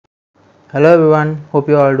Hello everyone, hope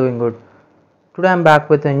you are all doing good. Today I am back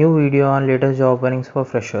with a new video on latest job openings for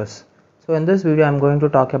freshers. So in this video I am going to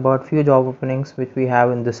talk about few job openings which we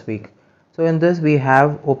have in this week. So in this we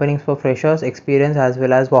have openings for freshers, experience as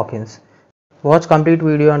well as walk-ins. Watch complete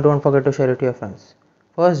video and don't forget to share it to your friends.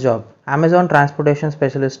 First job, Amazon Transportation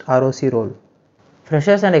Specialist ROC role.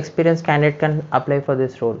 Freshers and experienced candidate can apply for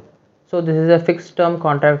this role. So this is a fixed term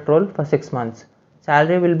contract role for 6 months.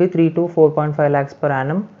 Salary will be 3 to 4.5 lakhs per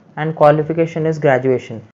annum and qualification is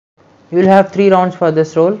graduation. You will have 3 rounds for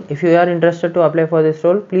this role. If you are interested to apply for this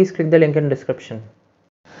role, please click the link in description.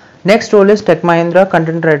 Next role is Tech Mahindra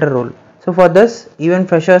content writer role. So for this, even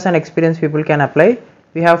freshers and experienced people can apply.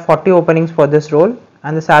 We have 40 openings for this role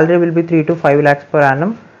and the salary will be 3 to 5 lakhs per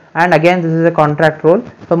annum. And again, this is a contract role.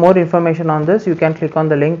 For more information on this, you can click on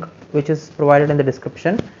the link which is provided in the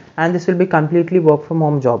description, and this will be completely work from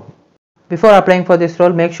home job. Before applying for this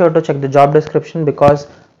role, make sure to check the job description because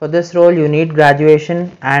for this role you need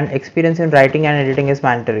graduation and experience in writing and editing is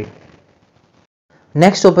mandatory.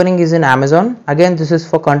 Next opening is in Amazon. Again, this is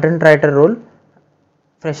for content writer role.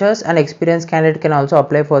 Freshers and experienced candidate can also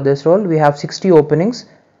apply for this role. We have 60 openings.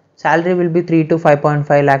 Salary will be 3 to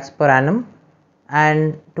 5.5 lakhs per annum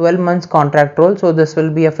and 12 months contract role. So this will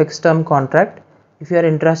be a fixed term contract. If you are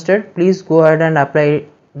interested, please go ahead and apply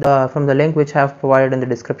from the link which I have provided in the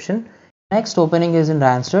description. Next opening is in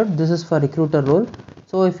Randstad. This is for recruiter role.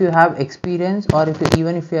 So if you have experience or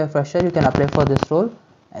even if you are fresher, you can apply for this role.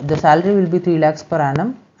 The salary will be 3 lakhs per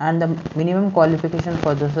annum and the minimum qualification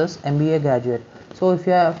for this is MBA graduate. So if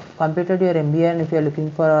you have completed your MBA and if you are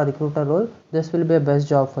looking for a recruiter role, this will be a best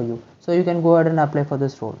job for you. So you can go ahead and apply for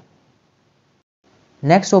this role.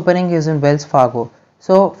 Next opening is in Wells Fargo.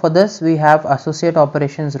 So for this we have associate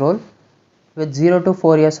operations role with 0 to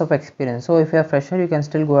 4 years of experience. So if you are fresher, you can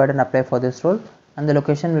still go ahead and apply for this role and the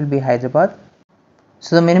location will be Hyderabad.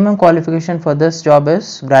 So the minimum qualification for this job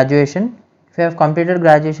is graduation. If you have completed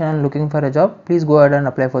graduation and looking for a job, please go ahead and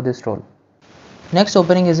apply for this role. Next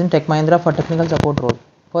opening is in Tech Mahindra for technical support role.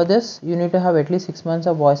 For this, you need to have at least 6 months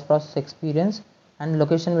of voice process experience and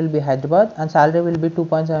location will be Hyderabad and salary will be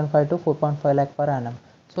 2.75 to 4.5 lakh per annum.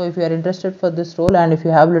 So if you are interested for this role and if you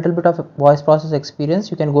have a little bit of voice process experience,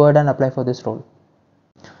 you can go ahead and apply for this role.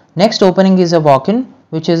 Next opening is a walk-in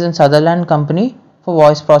which is in Sutherland Company for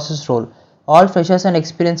voice process role. All freshers and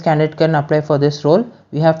experienced candidates can apply for this role.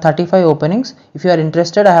 We have 35 openings. If you are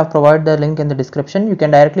interested, I have provided the link in the description. You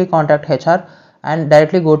can directly contact HR and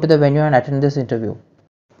directly go to the venue and attend this interview.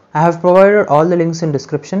 I have provided all the links in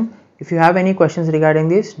description. If you have any questions regarding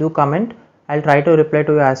this, do comment. I'll try to reply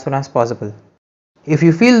to you as soon as possible. If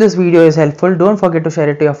you feel this video is helpful, don't forget to share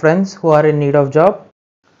it to your friends who are in need of job.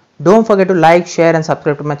 Don't forget to like, share and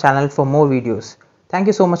subscribe to my channel for more videos. Thank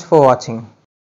you so much for watching.